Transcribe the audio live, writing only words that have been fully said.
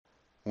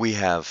We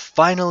have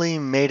finally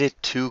made it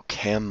to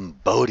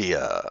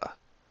Cambodia.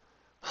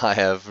 I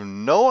have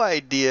no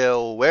idea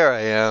where I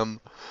am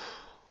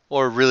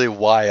or really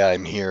why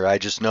I'm here. I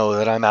just know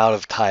that I'm out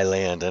of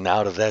Thailand and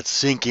out of that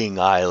sinking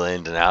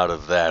island and out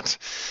of that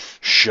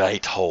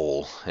shite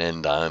hole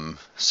and I'm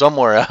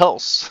somewhere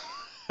else.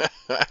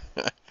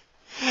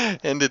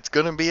 And it's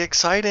going to be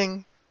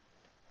exciting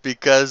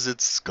because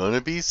it's going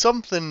to be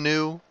something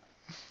new.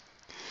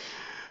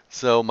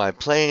 So my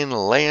plane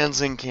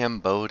lands in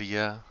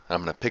Cambodia.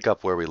 I'm going to pick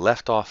up where we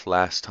left off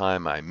last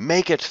time. I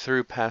make it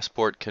through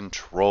passport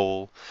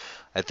control.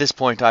 At this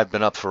point, I've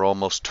been up for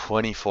almost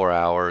 24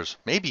 hours,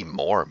 maybe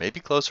more, maybe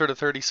closer to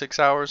 36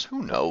 hours.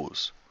 Who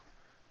knows?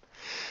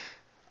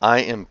 I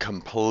am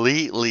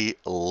completely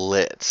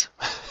lit.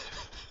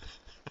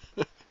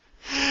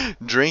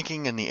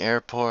 Drinking in the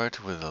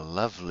airport with a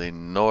lovely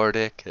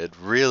Nordic had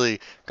really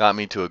got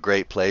me to a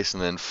great place,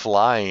 and then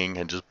flying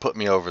had just put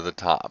me over the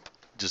top,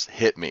 just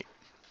hit me.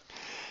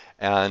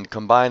 And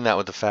combine that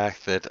with the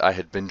fact that I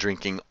had been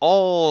drinking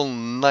all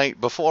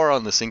night before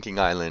on the sinking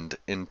island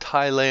in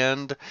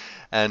Thailand,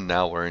 and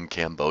now we're in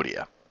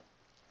Cambodia.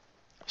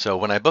 So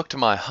when I booked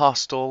my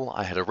hostel,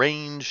 I had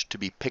arranged to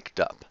be picked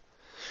up.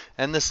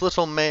 And this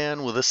little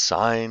man with a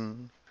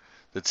sign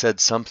that said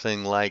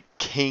something like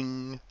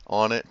King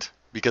on it,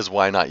 because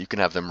why not? You can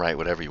have them write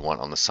whatever you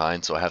want on the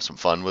sign, so I have some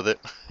fun with it.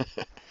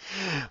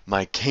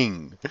 My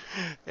king.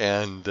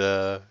 And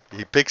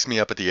he picks me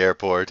up at the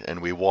airport,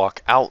 and we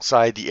walk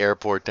outside the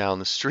airport down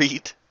the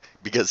street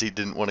because he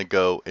didn't want to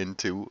go in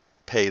to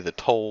pay the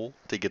toll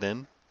to get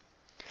in.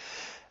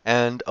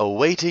 And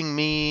awaiting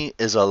me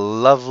is a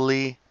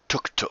lovely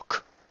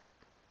tuk-tuk.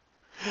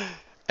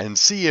 And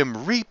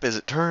Siem Reap, as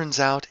it turns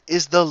out,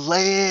 is the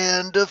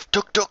land of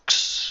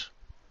tuk-tuks.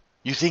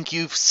 You think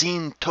you've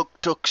seen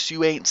tuk-tuks,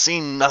 you ain't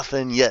seen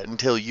nothing yet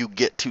until you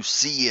get to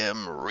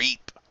Siem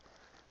Reap.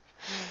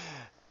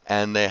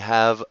 And they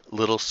have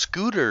little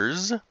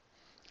scooters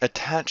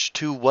attached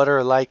to what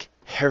are like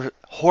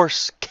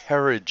horse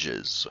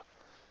carriages.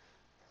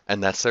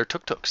 And that's their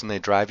tuk-tuks, and they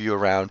drive you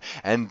around,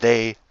 and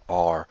they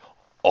are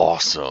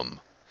awesome.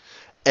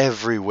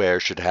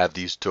 Everywhere should have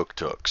these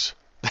tuk-tuks.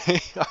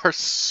 They are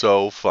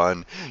so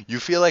fun.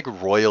 You feel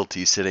like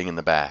royalty sitting in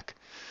the back.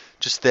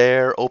 Just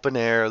there, open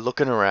air,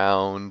 looking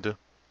around.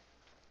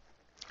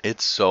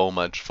 It's so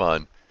much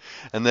fun.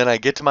 And then I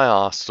get to my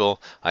hostel,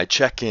 I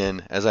check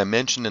in. As I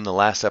mentioned in the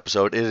last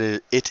episode,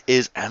 it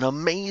is an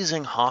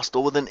amazing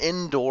hostel with an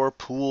indoor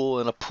pool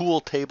and a pool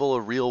table, a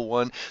real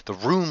one. The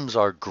rooms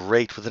are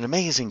great with an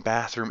amazing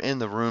bathroom in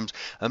the rooms,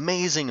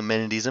 amazing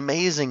amenities,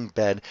 amazing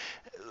bed.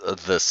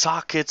 The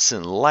sockets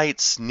and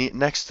lights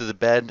next to the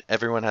bed,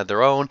 everyone had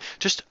their own.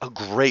 Just a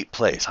great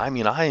place. I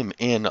mean, I am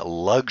in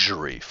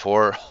luxury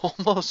for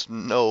almost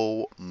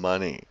no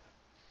money.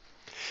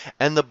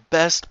 And the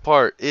best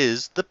part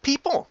is the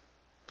people.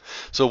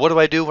 So what do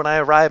I do when I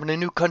arrive in a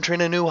new country,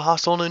 in a new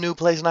hostel, in a new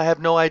place, and I have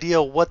no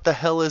idea what the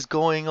hell is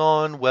going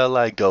on? Well,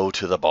 I go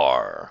to the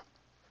bar.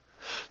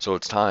 So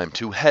it's time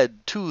to head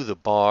to the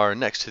bar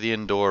next to the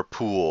indoor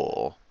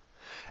pool.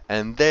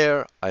 And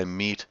there I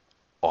meet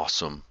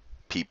awesome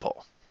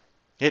people.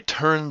 It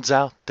turns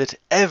out that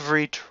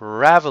every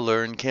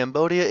traveler in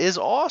Cambodia is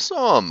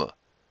awesome,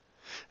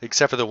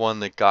 except for the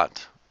one that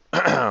got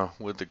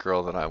with the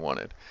girl that I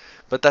wanted.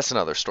 But that's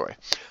another story.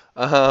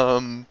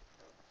 Um,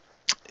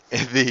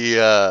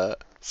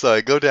 so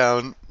I go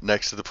down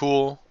next to the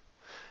pool,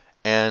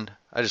 and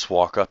I just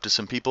walk up to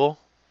some people,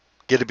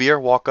 get a beer,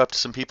 walk up to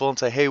some people, and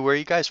say, "Hey, where are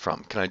you guys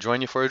from? Can I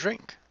join you for a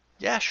drink?"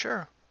 "Yeah,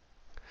 sure."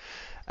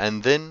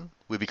 And then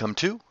we become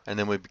two, and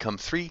then we become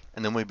three,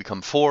 and then we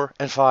become four,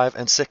 and five,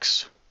 and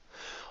six.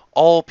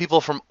 All people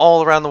from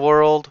all around the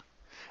world.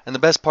 And the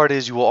best part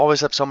is you will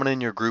always have someone in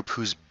your group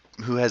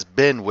who has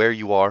been where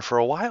you are for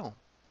a while.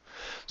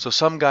 So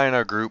some guy in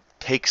our group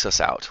takes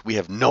us out. We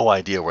have no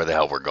idea where the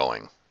hell we're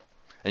going.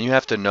 And you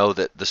have to know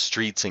that the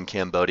streets in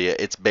Cambodia,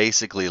 it's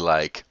basically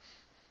like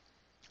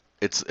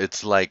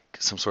it's like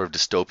some sort of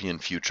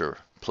dystopian future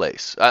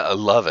place. I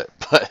love it,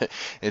 but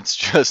it's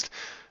just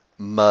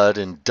mud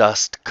and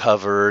dust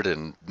covered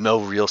and no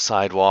real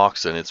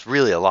sidewalks, and it's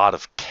really a lot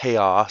of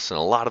chaos and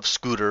a lot of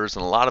scooters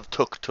and a lot of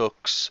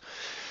tuk-tuks.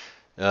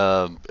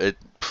 It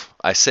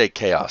I say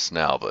chaos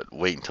now, but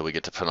wait until we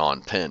get to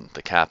Phnom Penh,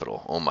 the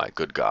capital. Oh my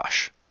good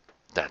gosh,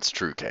 that's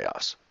true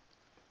chaos.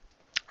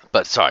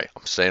 But sorry,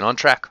 I'm staying on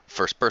track.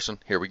 First person,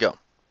 here we go.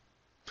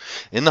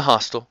 In the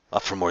hostel,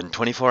 up for more than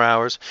 24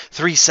 hours,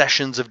 3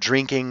 sessions of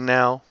drinking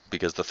now,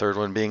 because the third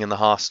one being in the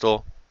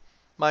hostel.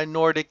 My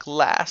Nordic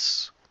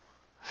lass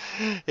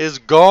is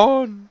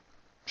gone.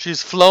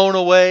 She's flown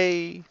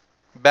away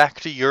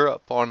back to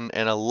Europe on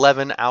an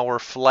 11-hour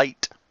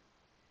flight.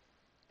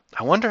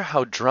 I wonder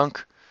how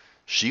drunk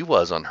she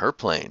was on her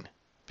plane,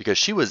 because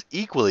she was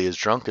equally as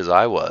drunk as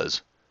I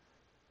was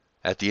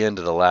at the end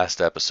of the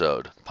last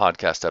episode,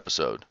 podcast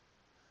episode.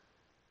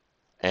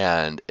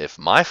 And if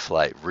my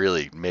flight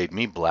really made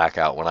me black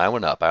out when I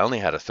went up, I only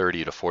had a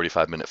 30 to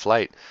 45 minute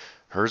flight.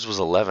 Hers was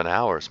 11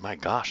 hours. My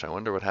gosh, I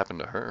wonder what happened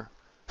to her.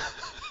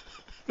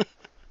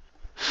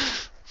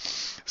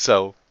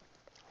 So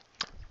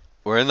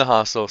we're in the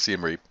hostel,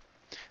 Siem Reap,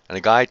 and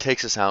a guy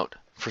takes us out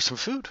for some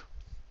food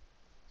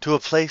to a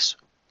place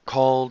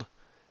called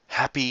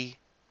Happy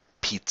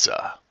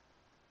Pizza.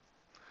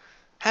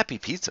 Happy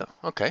Pizza.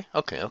 Okay,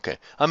 okay, okay.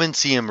 I'm in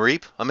Siem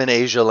Reap. I'm in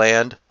Asia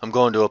land. I'm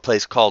going to a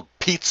place called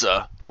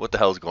Pizza. What the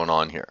hell's going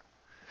on here?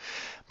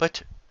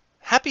 But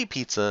happy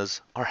pizzas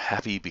are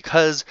happy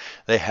because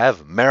they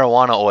have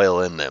marijuana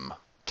oil in them.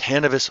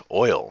 Cannabis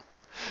oil.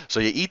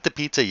 So you eat the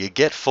pizza, you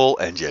get full,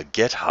 and you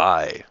get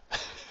high.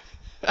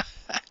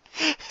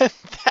 And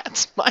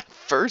that's my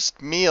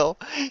first meal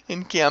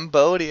in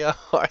Cambodia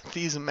are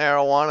these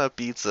marijuana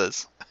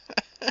pizzas.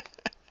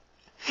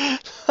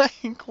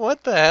 Like,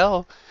 what the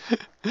hell?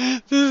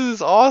 This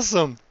is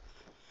awesome.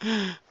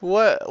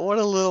 What a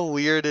little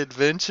weird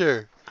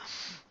adventure.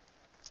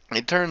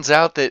 It turns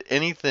out that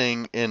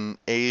anything in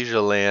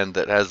Asia land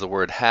that has the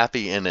word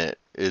happy in it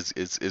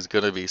is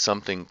going to be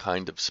something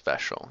kind of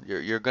special.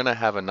 You're going to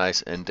have a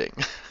nice ending.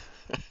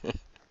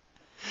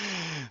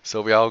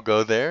 So we all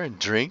go there and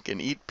drink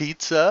and eat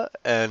pizza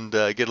and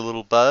get a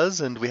little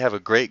buzz, and we have a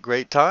great,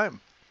 great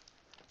time.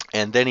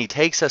 And then he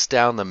takes us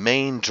down the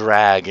main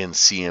drag in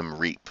Siem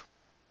Reap.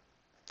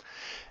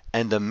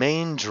 And the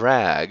main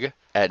drag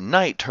at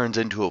night turns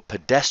into a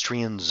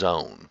pedestrian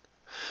zone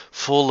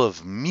full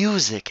of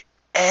music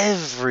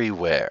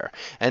everywhere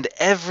and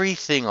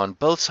everything on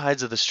both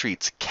sides of the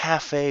streets.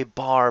 Cafe,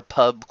 bar,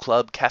 pub,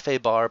 club, cafe,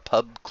 bar,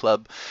 pub,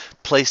 club,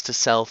 place to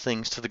sell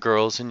things to the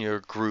girls in your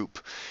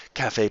group.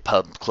 Cafe,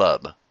 pub,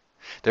 club.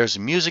 There's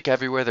music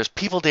everywhere. There's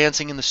people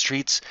dancing in the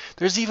streets.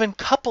 There's even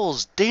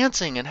couples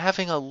dancing and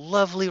having a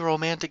lovely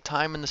romantic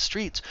time in the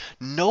streets.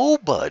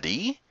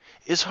 Nobody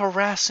is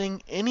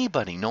harassing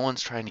anybody. No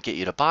one's trying to get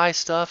you to buy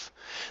stuff.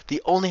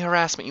 The only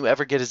harassment you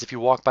ever get is if you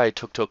walk by a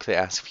tuk-tuk, they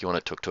ask if you want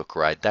a tuk-tuk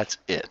ride. That's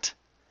it.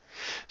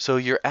 So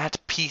you're at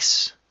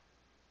peace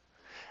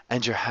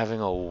and you're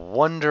having a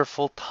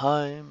wonderful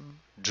time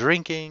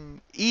drinking,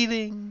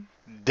 eating,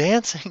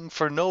 dancing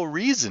for no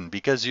reason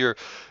because you're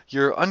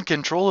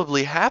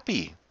uncontrollably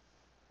happy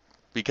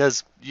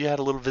because you had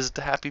a little visit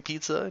to Happy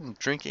Pizza and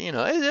drinking,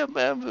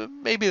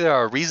 maybe there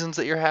are reasons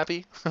that you're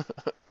happy.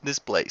 This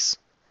place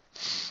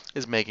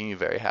is making you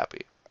very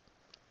happy.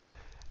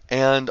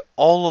 And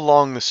all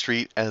along the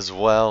street as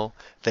well,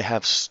 they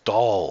have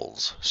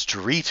stalls,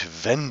 street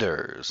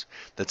vendors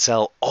that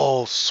sell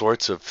all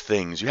sorts of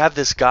things. You have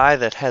this guy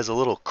that has a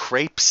little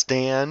crepe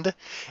stand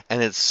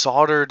and it's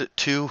soldered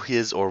to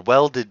his or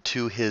welded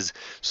to his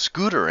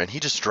scooter, and he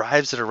just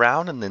drives it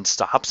around and then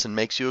stops and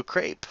makes you a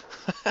crepe.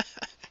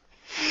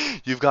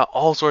 You've got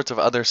all sorts of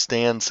other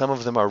stands. Some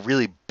of them are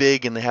really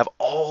big and they have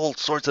all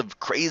sorts of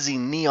crazy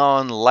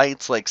neon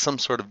lights like some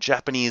sort of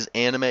Japanese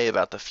anime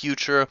about the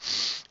future.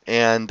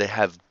 And they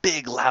have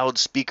big loud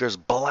speakers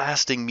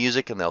blasting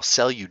music, and they'll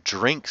sell you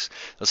drinks.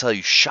 They'll sell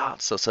you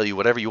shots. They'll sell you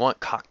whatever you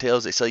want,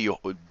 cocktails. They sell you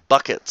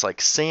buckets,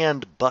 like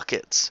sand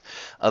buckets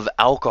of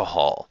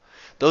alcohol.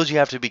 Those you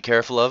have to be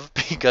careful of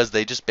because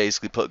they just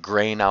basically put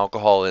grain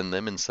alcohol in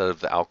them instead of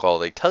the alcohol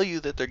they tell you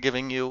that they're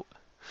giving you.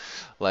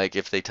 Like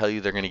if they tell you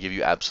they're going to give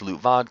you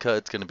Absolute vodka,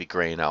 it's going to be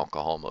grain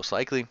alcohol most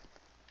likely.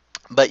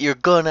 But you're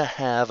going to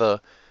have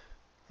a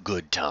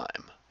good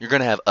time. You're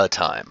going to have a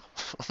time.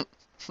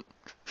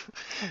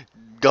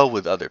 Go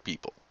with other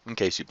people in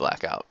case you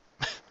black out.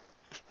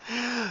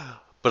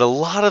 But a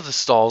lot of the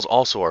stalls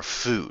also are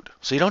food.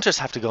 So you don't just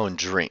have to go and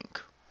drink.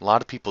 A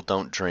lot of people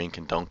don't drink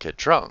and don't get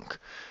drunk.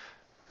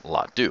 A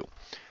lot do.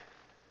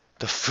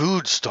 The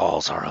food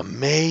stalls are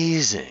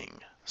amazing.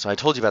 So I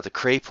told you about the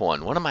crepe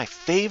one. One of my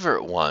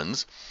favorite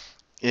ones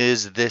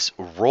is this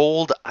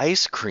rolled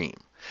ice cream.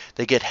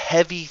 They get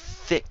heavy,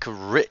 thick,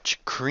 rich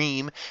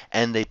cream,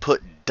 and they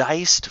put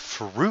diced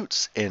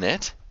fruits in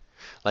it,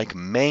 like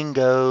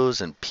mangoes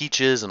and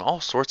peaches and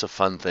all sorts of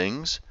fun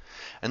things.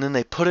 And then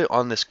they put it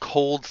on this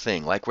cold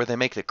thing, like where they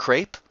make the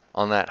crepe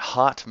on that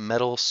hot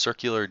metal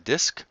circular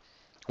disc.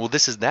 Well,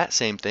 this is that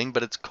same thing,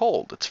 but it's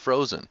cold. It's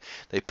frozen.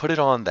 They put it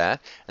on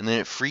that, and then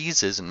it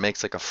freezes and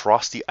makes like a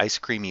frosty ice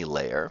creamy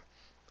layer.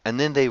 And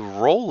then they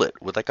roll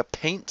it with like a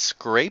paint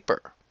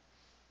scraper.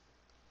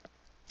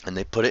 And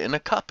they put it in a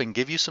cup and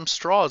give you some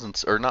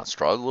straws, or not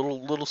straws,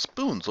 little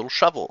spoons, little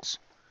shovels.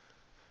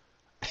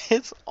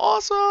 It's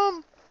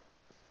awesome!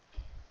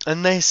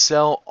 And they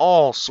sell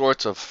all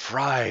sorts of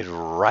fried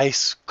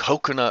rice,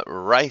 coconut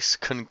rice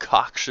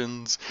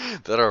concoctions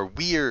that are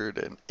weird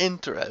and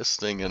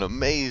interesting and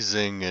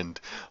amazing and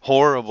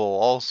horrible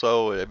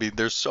also. I mean,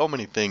 there's so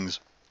many things.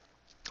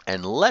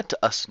 And let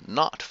us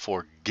not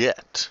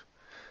forget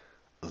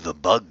the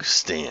bug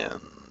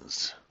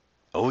stands.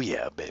 Oh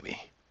yeah, baby.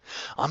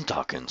 I'm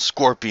talking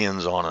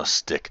scorpions on a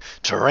stick,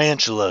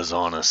 tarantulas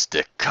on a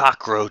stick,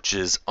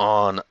 cockroaches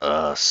on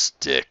a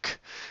stick,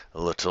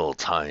 little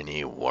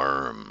tiny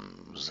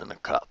worms in a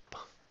cup.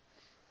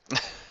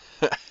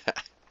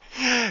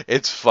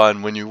 It's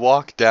fun when you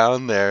walk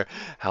down there.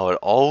 How it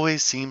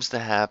always seems to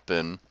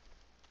happen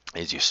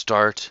is you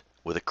start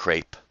with a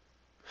crepe.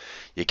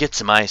 You get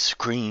some ice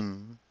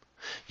cream.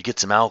 You get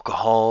some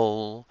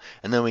alcohol,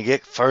 and then we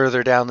get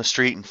further down the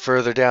street and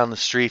further down the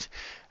street,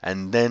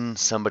 And then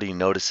somebody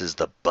notices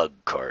the bug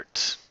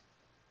cart.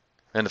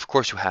 And of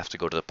course you have to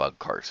go to the bug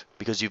cart,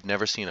 because you've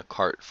never seen a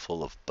cart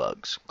full of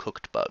bugs,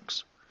 cooked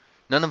bugs.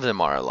 None of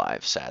them are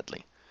alive,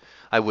 sadly.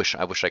 I wish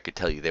I could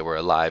tell you they were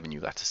alive and you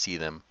got to see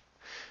them.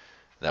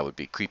 That would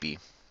be creepy.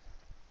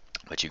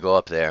 But you go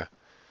up there,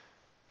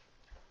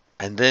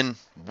 and then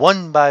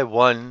one by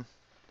one,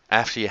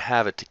 after you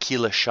have a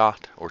tequila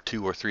shot, or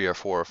 2 or 3 or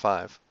 4 or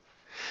 5,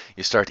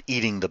 you start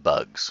eating the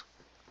bugs.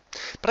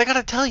 But I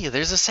gotta tell you,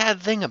 there's a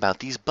sad thing about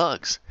these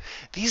bugs.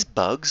 These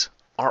bugs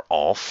are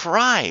all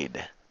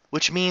fried,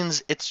 which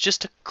means it's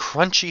just a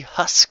crunchy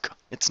husk.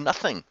 It's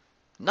nothing.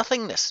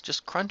 Nothingness,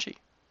 just crunchy.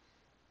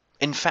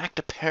 In fact,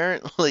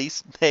 apparently,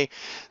 they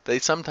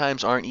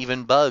sometimes aren't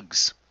even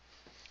bugs.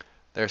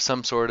 They're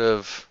some sort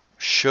of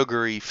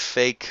sugary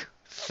fake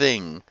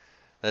thing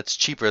that's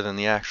cheaper than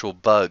the actual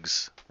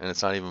bugs, and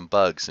it's not even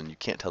bugs, and you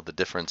can't tell the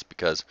difference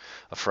because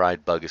a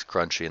fried bug is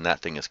crunchy and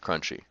that thing is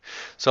crunchy.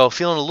 So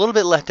feeling a little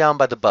bit let down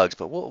by the bugs,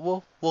 but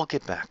we'll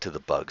get back to the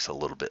bugs a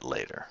little bit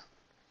later.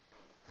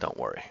 Don't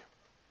worry.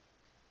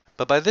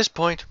 But by this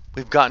point,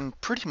 we've gotten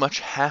pretty much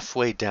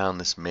halfway down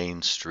this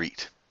main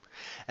street.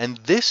 And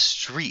this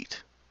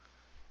street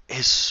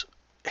it's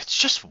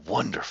just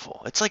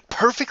wonderful. It's like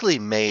perfectly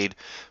made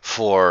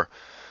for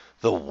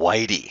the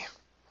whitey.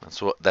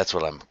 That's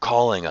what I'm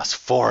calling us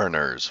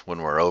foreigners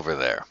when we're over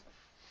there.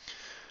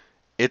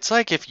 It's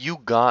like if you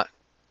got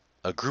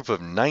a group of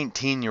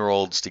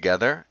 19-year-olds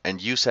together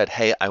and you said,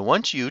 "Hey, I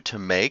want you to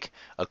make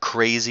a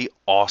crazy,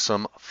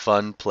 awesome,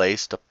 fun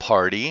place to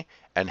party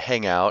and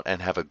hang out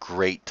and have a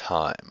great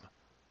time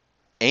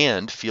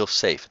and feel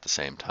safe at the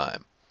same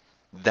time."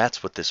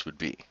 That's what this would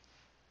be.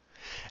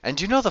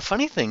 And you know, the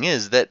funny thing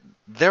is that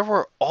there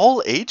were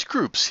all age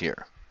groups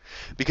here,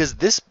 because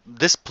this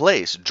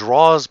place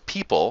draws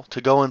people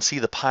to go and see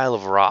the pile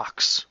of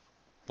rocks.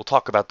 We'll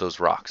talk about those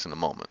rocks in a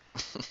moment.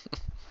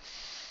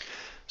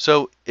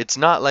 So it's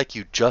not like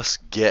you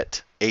just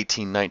get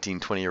 18, 19,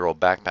 20-year-old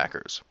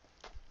backpackers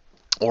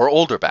or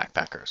older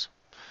backpackers.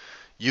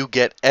 You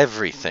get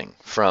everything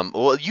from,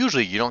 well,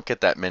 usually you don't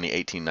get that many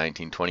 18,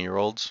 19,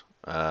 20-year-olds.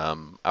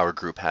 Our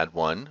group had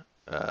one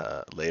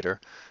later.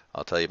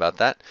 I'll tell you about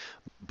that.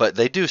 But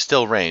they do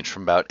still range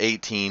from about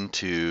 18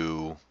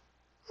 to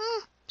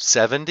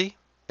 70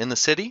 in the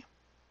city.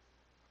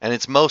 And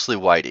it's mostly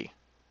whitey.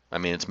 I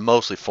mean, it's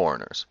mostly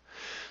foreigners.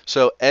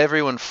 So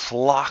everyone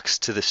flocks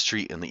to the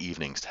street in the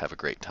evenings to have a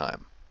great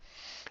time.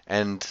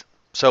 And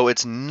so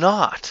it's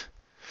not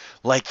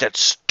like that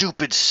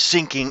stupid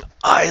sinking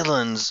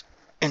islands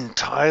in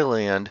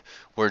Thailand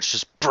where it's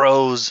just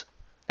bros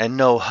and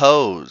no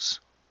hoes.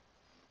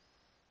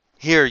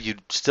 Here you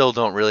still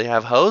don't really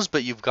have hoes,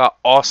 but you've got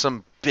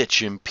awesome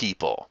bitchin'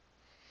 people.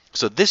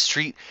 So this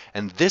street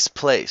and this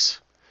place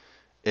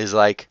is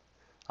like,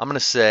 I'm going to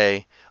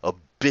say, a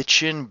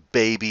bitchin'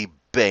 baby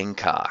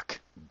Bangkok.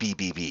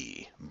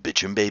 BBB.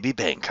 Bitchin' baby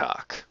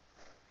Bangkok.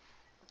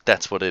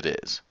 That's what it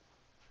is.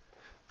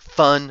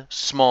 Fun,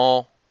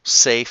 small,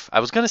 safe. I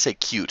was going to say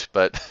cute,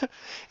 but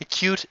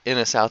cute in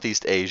a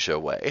Southeast Asia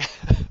way.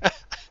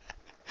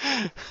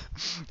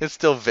 It's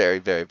still very,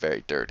 very,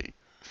 very dirty.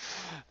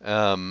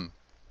 And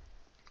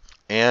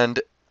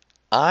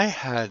I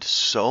had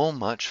so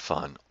much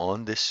fun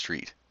on this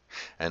street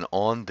and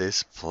on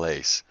this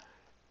place.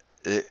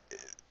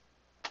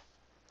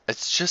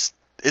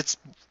 It's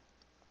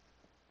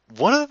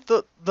one of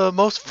the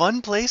most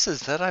fun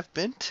places that I've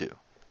been to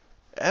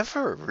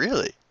ever,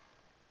 really.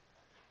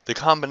 The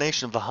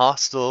combination of the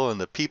hostel and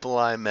the people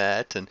I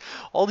met and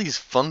all these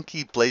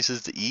funky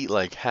places to eat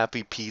like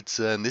Happy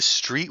Pizza and this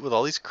street with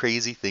all these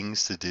crazy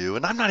things to do.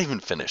 And I'm not even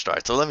finished. All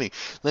right, so let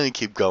me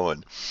keep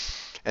going.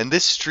 And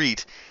this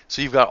street,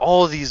 so you've got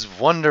all of these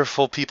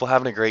wonderful people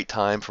having a great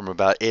time from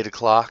about 8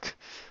 o'clock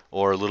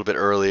or a little bit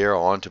earlier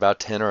on to about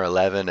 10 or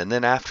 11. And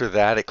then after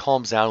that, it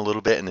calms down a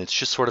little bit and it's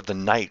just sort of the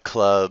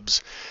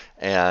nightclubs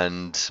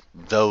and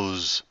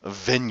those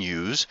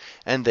venues.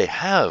 And they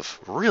have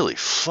really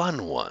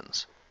fun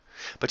ones.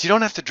 But you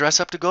don't have to dress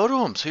up to go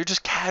to them. So you're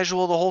just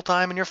casual the whole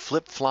time in your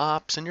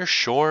flip-flops and your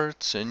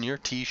shorts and your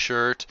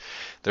t-shirt.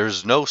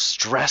 There's no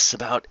stress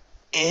about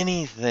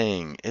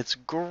anything. It's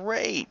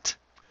great.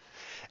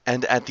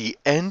 And at the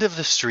end of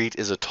the street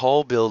is a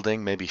tall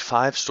building, maybe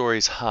 5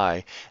 stories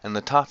high, and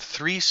the top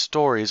 3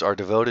 stories are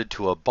devoted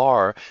to a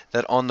bar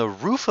that on the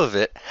roof of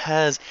it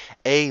has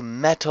a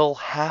metal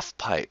half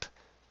pipe.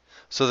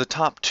 So the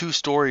top 2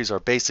 stories are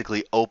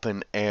basically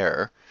open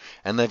air,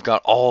 and they've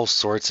got all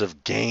sorts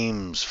of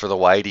games for the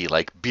whitey,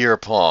 like beer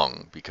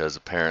pong, because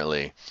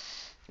apparently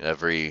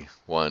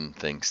everyone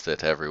thinks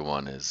that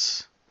everyone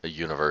is a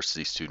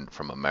university student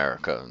from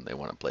America and they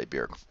want to play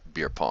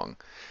beer pong.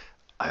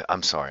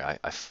 I'm sorry,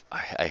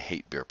 I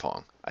hate beer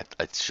pong.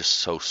 It's just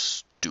so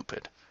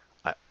stupid.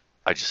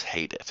 I just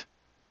hate it.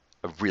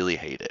 I really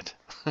hate it.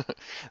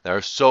 There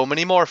are so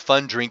many more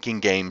fun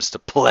drinking games to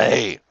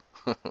play.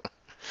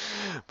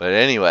 But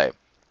anyway,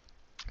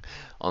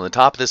 on the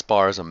top of this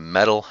bar is a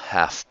metal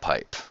half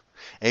pipe.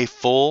 A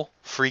full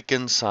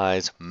freaking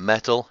size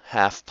metal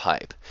half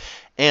pipe.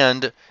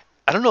 And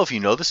I don't know if you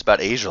know this about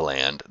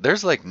Asialand.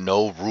 There's like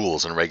no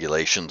rules and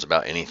regulations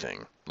about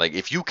anything. Like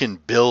if you can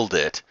build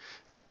it,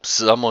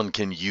 someone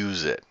can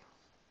use it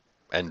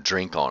and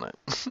drink on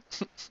it.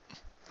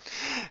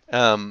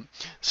 Um,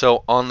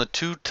 so on the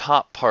two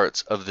top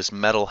parts of this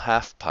metal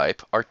half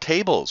pipe are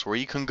tables where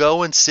you can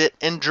go and sit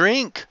and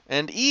drink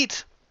and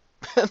eat.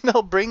 And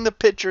they'll bring the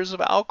pitchers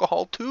of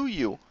alcohol to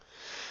you.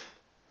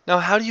 Now,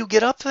 how do you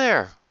get up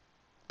there?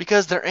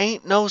 Because there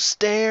ain't no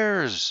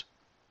stairs.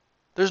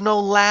 There's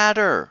no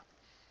ladder.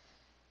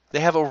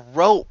 They have a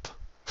rope.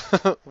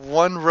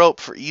 One rope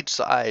for each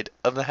side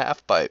of the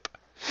half pipe.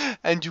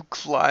 And you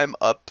climb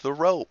up the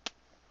rope.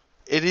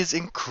 It is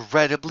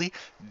incredibly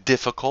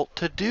difficult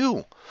to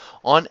do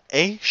on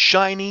a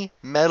shiny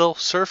metal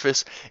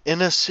surface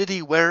in a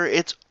city where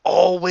it's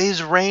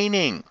always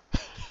raining.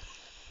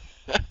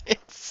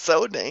 It's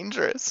so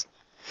dangerous.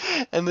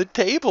 And the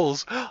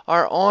tables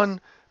are on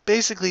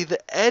basically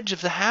the edge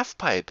of the half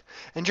pipe,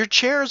 and your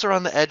chairs are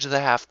on the edge of the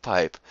half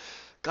pipe.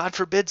 God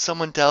forbid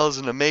someone tells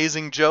an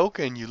amazing joke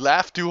and you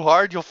laugh too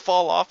hard, you'll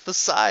fall off the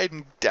side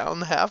and down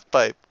the half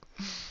pipe.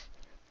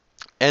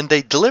 And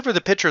they deliver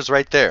the pitchers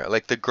right there.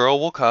 Like the girl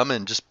will come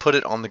and just put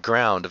it on the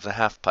ground of the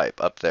half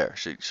pipe up there.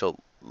 She'll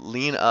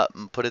lean up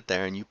and put it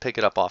there, and you pick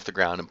it up off the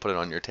ground and put it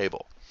on your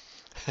table.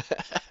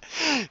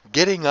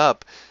 Getting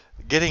up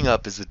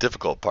is the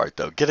difficult part,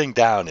 though. Getting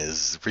down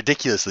is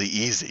ridiculously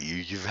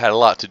easy. You've had a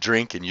lot to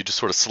drink, and you just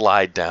sort of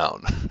slide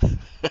down.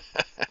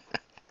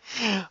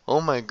 Oh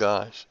my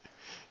gosh.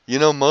 You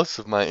know, most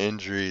of my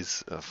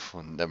injuries,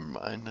 never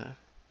mind.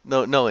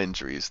 No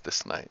injuries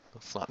this night.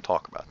 Let's not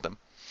talk about them.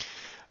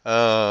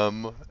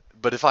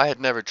 But if I had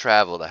never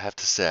traveled, I have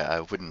to say I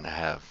wouldn't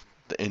have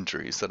the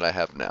injuries that I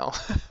have now.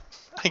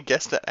 I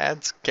guess that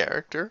adds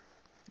character,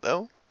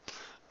 though.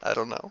 I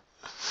don't know.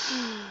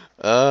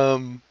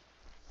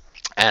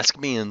 Ask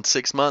me in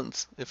 6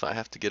 months if I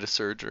have to get a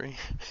surgery.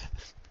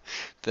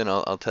 Then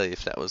I'll tell you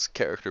if that was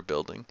character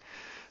building.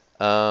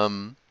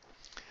 Oh,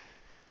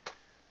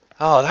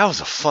 that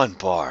was a fun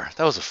bar.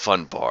 Now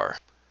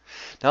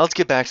let's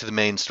get back to the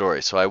main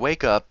story. So I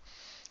wake up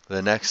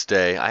the next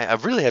day. I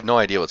really have no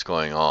idea what's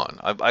going on.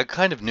 I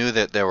kind of knew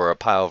that there were a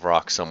pile of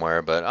rocks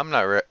somewhere, but I'm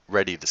not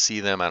ready to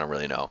see them. I don't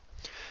really know.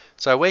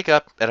 So I wake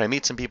up and I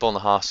meet some people in the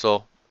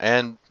hostel,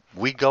 and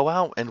we go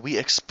out and we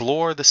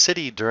explore the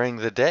city during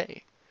the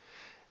day.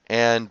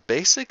 And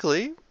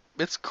basically,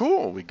 it's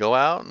cool. We go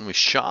out and we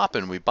shop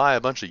and we buy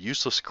a bunch of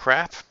useless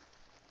crap.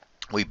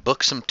 We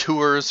book some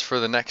tours for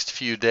the next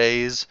few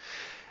days,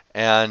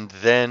 and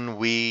then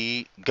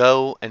we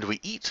go and we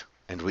eat,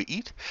 and we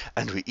eat,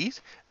 and we eat,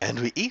 and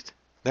we eat.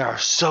 There are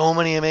so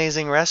many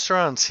amazing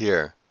restaurants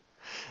here.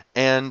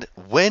 And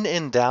when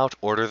in doubt,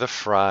 order the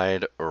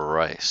fried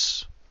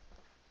rice.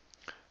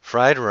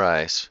 Fried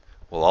rice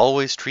will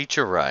always treat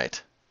you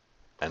right,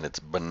 and it's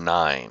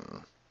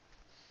benign.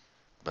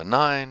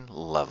 Benign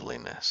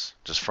loveliness.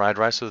 Just fried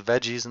rice with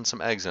veggies and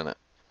some eggs in it.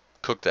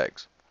 Cooked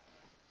eggs.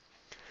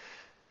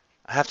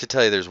 I have to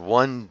tell you, there's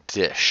one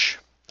dish.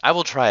 I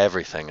will try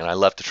everything, and I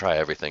love to try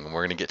everything, and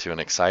we're going to get to an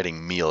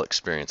exciting meal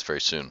experience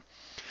very soon.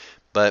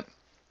 But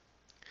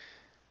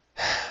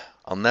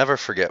I'll never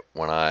forget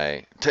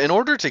when in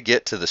order to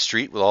get to the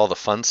street with all the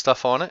fun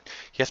stuff on it,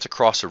 you have to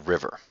cross a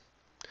river.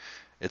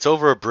 It's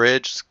over a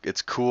bridge.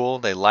 It's cool.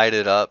 They light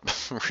it up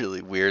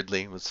really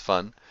weirdly. It was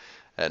fun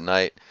at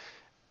night.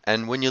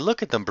 And when you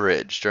look at the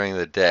bridge during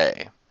the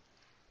day,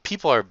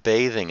 people are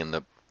bathing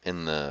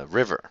in the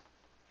river.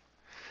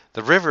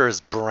 The river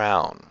is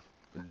brown.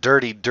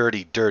 Dirty,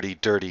 dirty, dirty,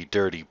 dirty,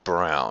 dirty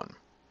brown.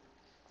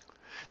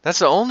 That's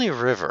the only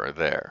river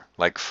there,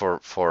 like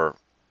for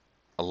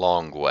a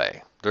long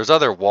way. There's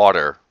other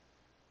water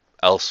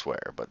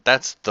elsewhere, but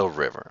that's the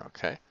river,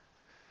 okay?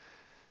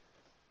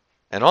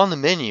 And on the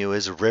menu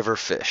is river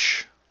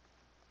fish.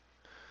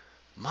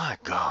 My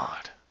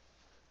God.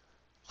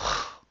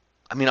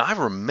 I mean, I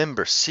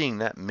remember seeing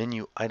that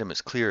menu item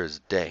as clear as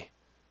day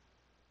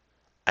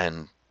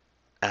and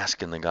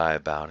asking the guy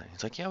about it.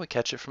 He's like, yeah, we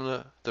catch it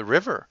from the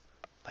river.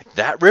 Like,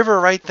 that river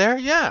right there?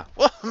 Yeah.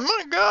 Well,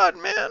 my God,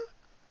 man.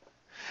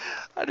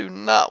 I do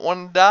not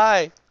want to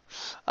die.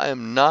 I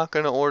am not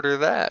going to order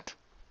that.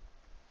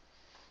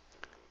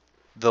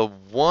 The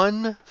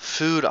one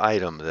food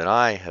item that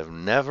I have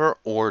never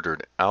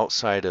ordered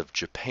outside of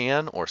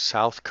Japan or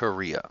South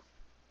Korea,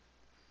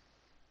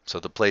 so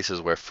the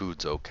places where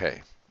food's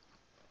okay,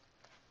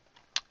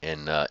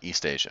 in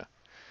East Asia.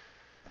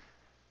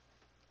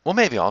 Well,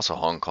 maybe also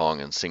Hong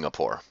Kong and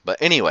Singapore.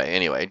 But anyway,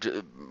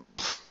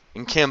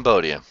 in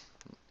Cambodia,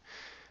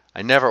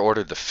 I never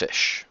ordered the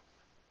fish.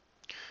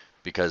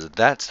 Because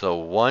that's the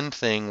one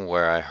thing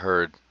where I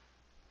heard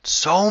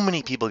so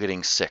many people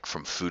getting sick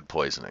from food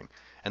poisoning.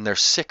 And they're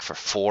sick for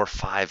 4,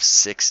 5,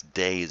 6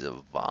 days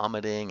of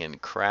vomiting and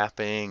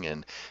crapping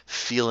and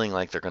feeling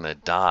like they're going to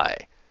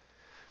die.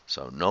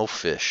 So no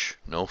fish,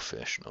 no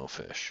fish, no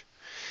fish.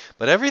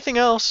 But everything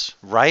else,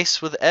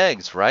 rice with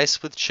eggs,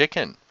 rice with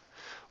chicken,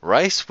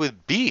 rice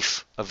with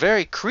beef, a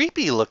very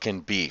creepy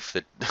looking beef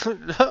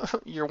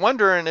that you're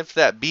wondering if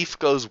that beef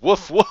goes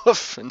woof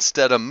woof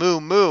instead of moo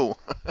moo.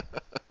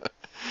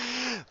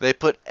 They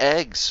put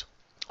eggs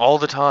all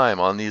the time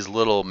on these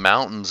little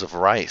mountains of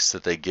rice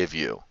that they give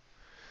you.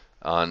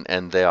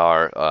 And they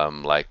are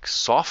like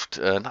soft,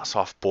 not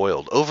soft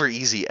boiled, over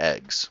easy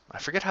eggs. I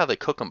forget how they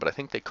cook them, but I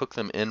think they cook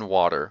them in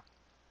water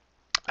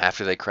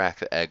after they crack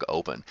the egg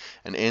open.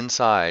 And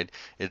inside,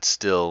 it's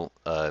still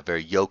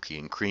very yolky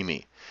and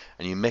creamy.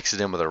 And you mix it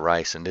in with the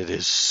rice, and it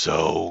is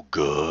so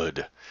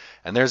good.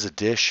 And there's a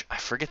dish, I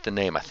forget the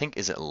name. I think,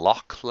 is it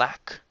Lok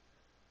Lak?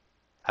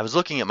 I was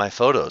looking at my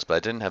photos, but I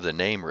didn't have the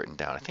name written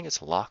down. I think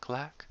it's Lok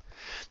Lak.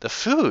 The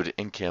food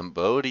in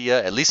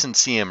Cambodia, at least in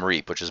Siem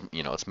Reap, which is,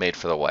 it's made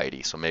for the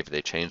whitey, so maybe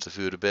they changed the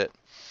food a bit,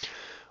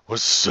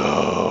 was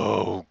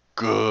so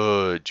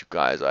good. You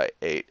guys, I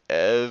ate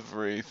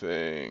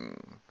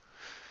everything.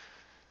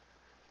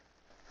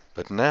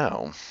 But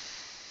now,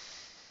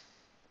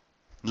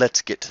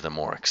 let's get to the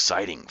more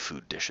exciting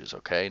food dishes,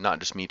 okay? Not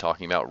just me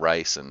talking about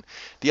rice, and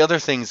the other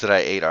things that I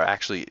ate are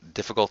actually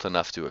difficult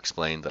enough to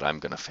explain that I'm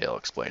going to fail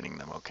explaining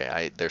them,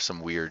 okay? There's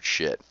some weird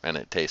shit, and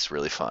it tastes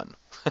really fun.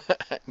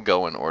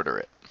 Go and order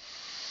it.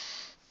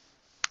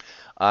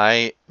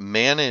 I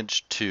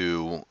managed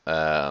to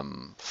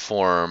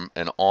form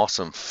an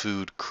awesome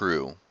food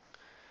crew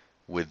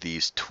with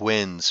these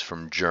twins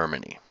from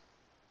Germany.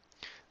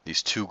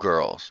 These two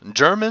girls.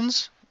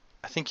 Germans,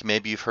 I think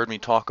maybe you've heard me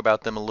talk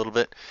about them a little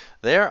bit.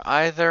 They're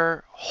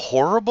either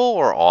horrible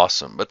or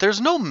awesome, but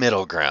there's no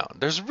middle ground.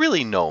 There's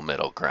really no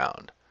middle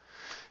ground.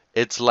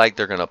 It's like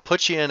they're going to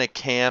put you in a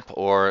camp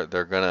or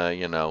they're going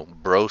to,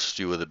 roast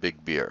you with a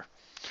big beer.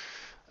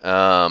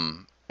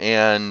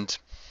 And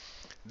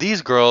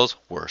these girls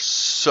were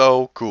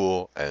so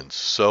cool and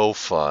so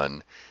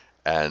fun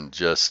and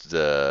just,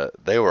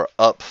 they were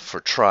up for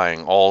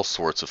trying all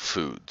sorts of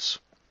foods.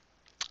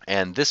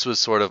 And this was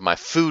sort of my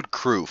food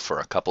crew for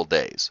a couple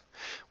days,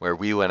 where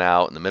we went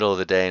out in the middle of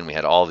the day and we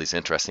had all these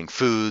interesting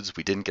foods.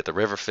 We didn't get the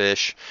river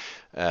fish.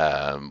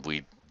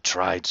 We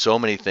tried so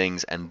many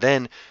things. And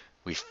then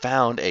we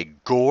found a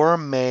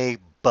gourmet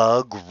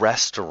bug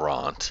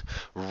restaurant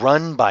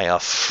run by a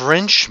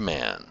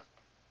Frenchman.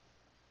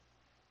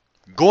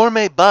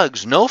 Gourmet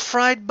bugs, no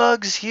fried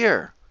bugs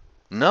here.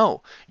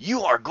 No,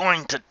 you are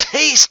going to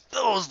taste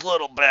those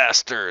little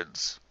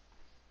bastards.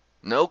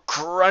 No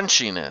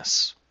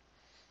crunchiness.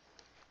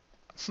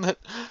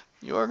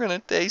 You are going to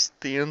taste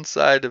the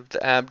inside of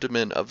the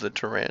abdomen of the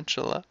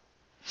tarantula.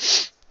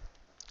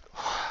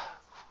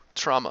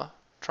 Trauma.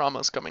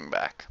 Trauma's coming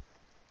back.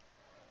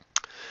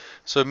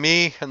 So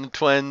me and the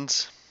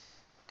twins,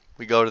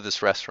 we go to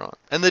this restaurant.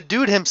 And the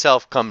dude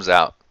himself comes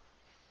out.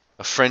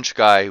 A French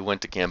guy who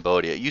went to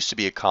Cambodia. It used to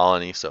be a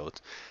colony, so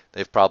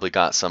they've probably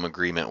got some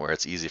agreement where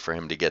it's easy for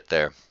him to get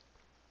there.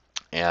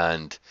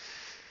 And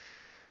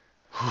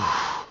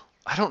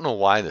I don't know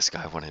why this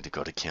guy wanted to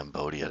go to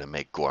Cambodia to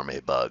make gourmet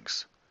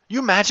bugs. You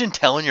imagine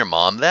telling your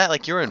mom that?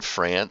 Like you're in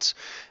France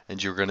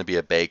and you're going to be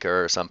a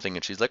baker or something,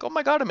 and she's like, oh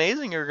my God,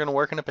 amazing. You're going to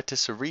work in a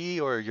patisserie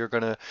or you're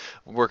going to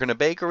work in a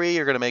bakery.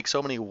 You're going to make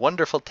so many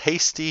wonderful,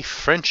 tasty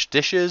French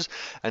dishes.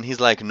 And he's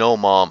like, no,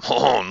 Mom.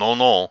 Oh, no,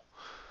 no.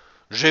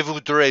 Je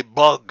voudrais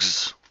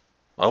bugs.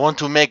 I want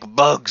to make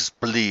bugs,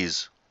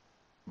 please.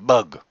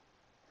 Bug.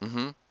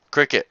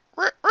 Cricket.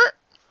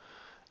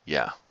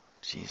 Yeah.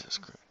 Jesus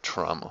Christ.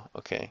 Trauma.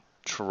 Okay.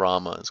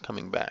 Trauma is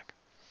coming back.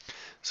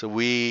 So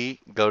we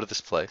go to this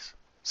place,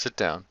 sit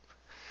down,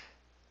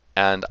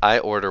 and I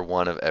order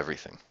one of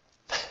everything.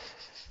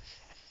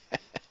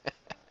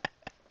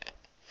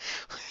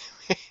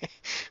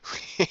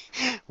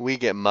 We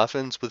get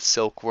muffins with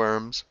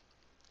silkworms.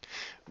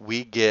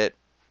 We get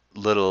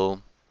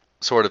little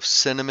sort of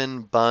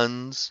cinnamon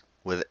buns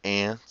with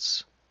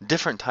ants.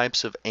 Different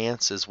types of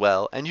ants as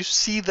well. And you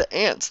see the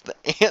ants. The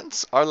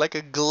ants are like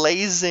a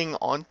glazing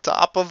on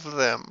top of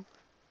them.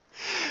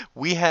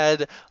 We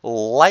had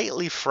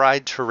lightly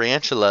fried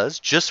tarantulas,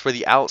 just where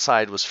the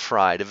outside was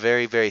fried. A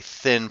very, very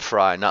thin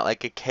fry, not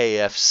like a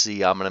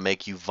KFC, I'm going to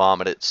make you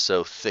vomit it,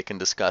 so thick and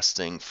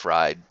disgusting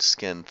fried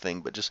skin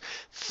thing, but just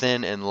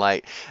thin and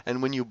light.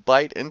 And when you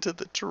bite into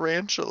the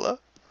tarantula,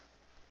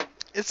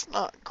 it's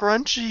not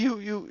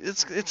crunchy,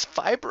 it's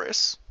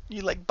fibrous.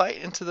 You like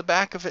bite into the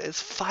back of it,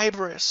 it's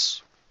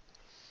fibrous.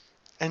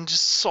 And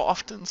just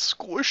soft and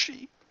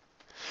squishy.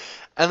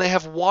 And they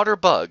have water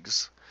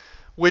bugs,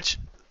 which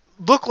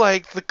look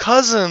like the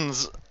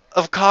cousins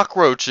of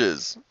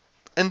cockroaches.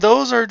 And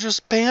those are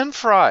just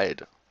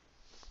pan-fried.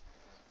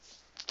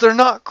 They're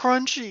not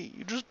crunchy.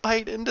 You just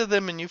bite into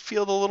them and you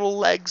feel the little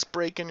legs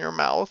break in your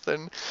mouth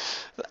and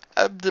the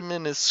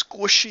abdomen is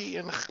squishy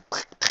and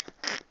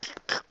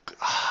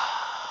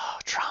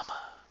trauma.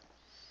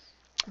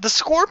 The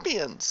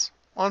scorpions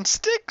on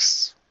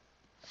sticks.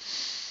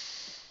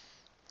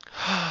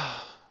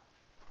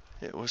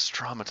 It was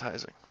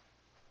traumatizing.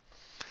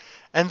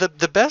 And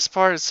the best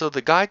part is, so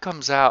the guy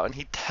comes out and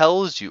he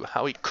tells you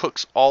how he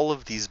cooks all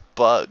of these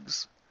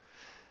bugs.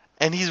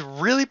 And he's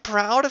really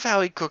proud of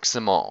how he cooks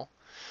them all.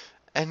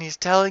 And he's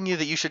telling you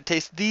that you should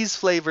taste these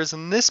flavors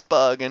and this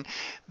bug and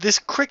this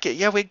cricket.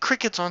 Yeah, wait,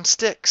 crickets on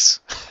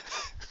sticks.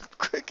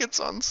 Crickets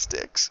on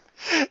sticks.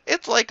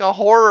 It's like a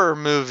horror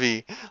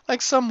movie.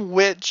 Like some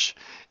witch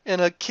in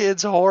a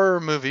kid's horror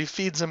movie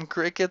feeds him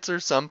crickets or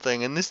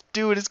something. And this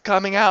dude is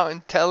coming out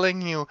and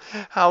telling you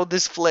how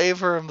this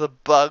flavor of the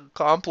bug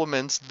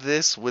complements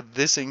this with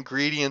this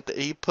ingredient that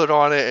he put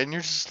on it. And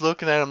you're just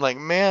looking at him like,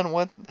 man,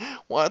 what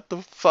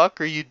the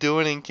fuck are you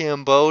doing in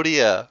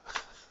Cambodia?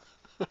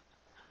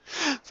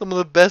 Some of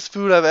the best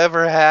food I've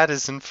ever had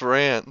is in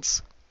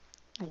France.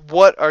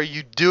 What are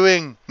you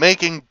doing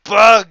making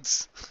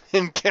bugs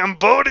in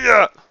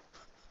Cambodia?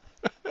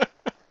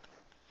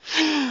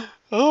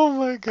 Oh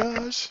my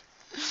gosh.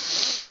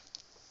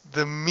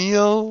 The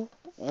meal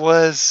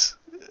was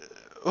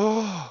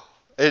oh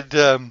I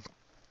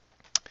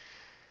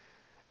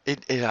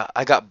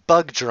got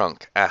bug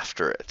drunk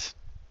after it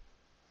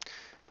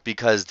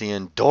because the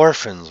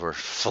endorphins were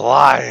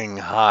flying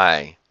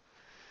high.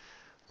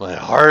 My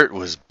heart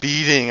was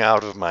beating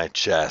out of my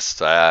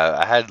chest.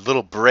 I had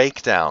little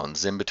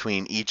breakdowns in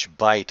between each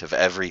bite of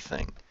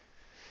everything.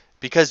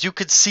 Because you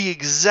could see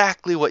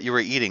exactly what you were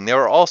eating. There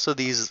were also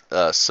these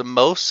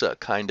samosa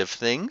kind of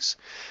things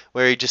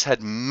where you just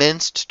had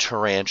minced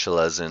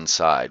tarantulas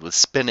inside with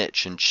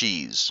spinach and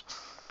cheese.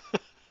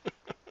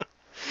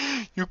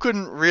 You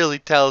couldn't really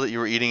tell that you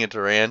were eating a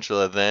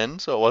tarantula then,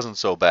 so it wasn't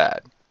so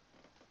bad.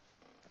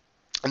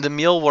 And the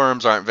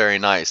mealworms aren't very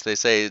nice. They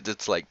say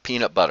it's like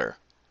peanut butter.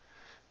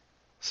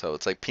 So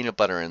it's like peanut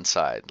butter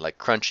inside, like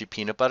crunchy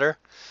peanut butter.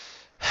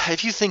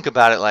 If you think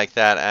about it like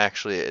that,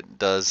 actually it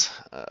does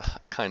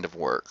kind of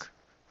work.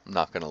 I'm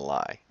not going to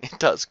lie. It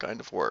does kind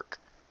of work.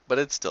 But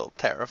it's still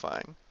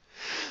terrifying.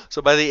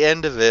 So by the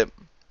end of it,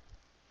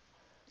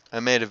 I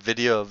made a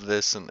video of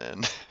this and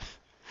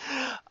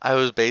I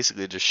was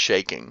basically just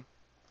shaking.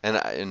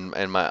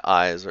 And my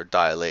eyes are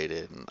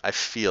dilated. And I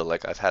feel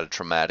like I've had a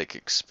traumatic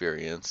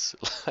experience.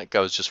 Like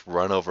I was just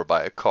run over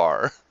by a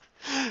car.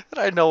 And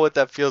I know what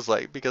that feels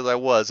like because I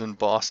was in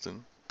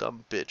Boston.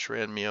 Dumb bitch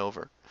ran me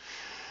over.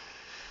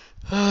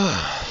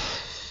 Oh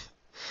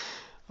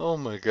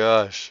my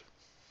gosh.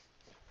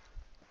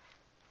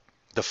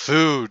 The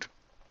food,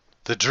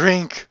 the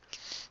drink,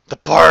 the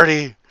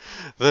party,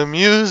 the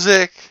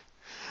music,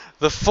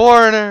 the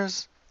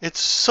foreigners. It's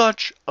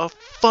such a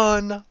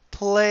fun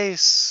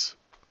place.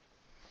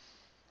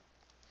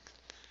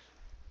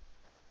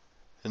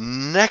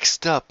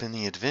 Next up in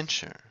the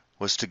adventure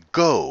was to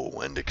go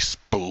and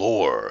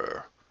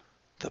explore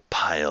the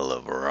pile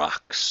of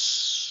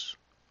rocks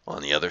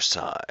on the other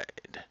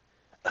side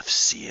of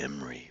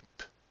Siem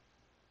Reap.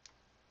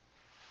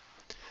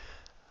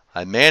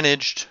 I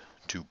managed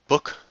to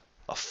book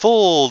a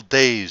full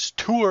day's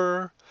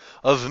tour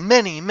of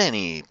many,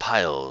 many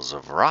piles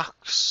of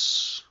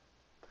rocks.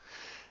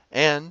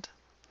 And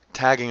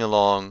tagging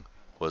along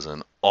was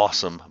an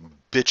awesome,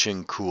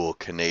 bitchin' cool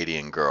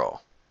Canadian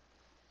girl.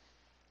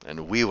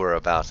 And we were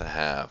about to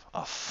have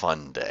a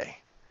fun day,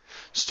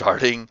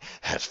 starting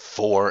at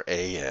 4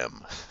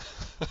 a.m.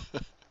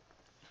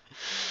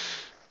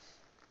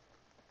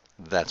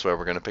 That's where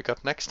we're going to pick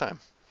up next time.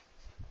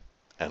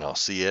 And I'll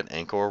see you at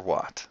Angkor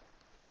Wat.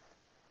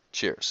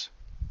 Cheers.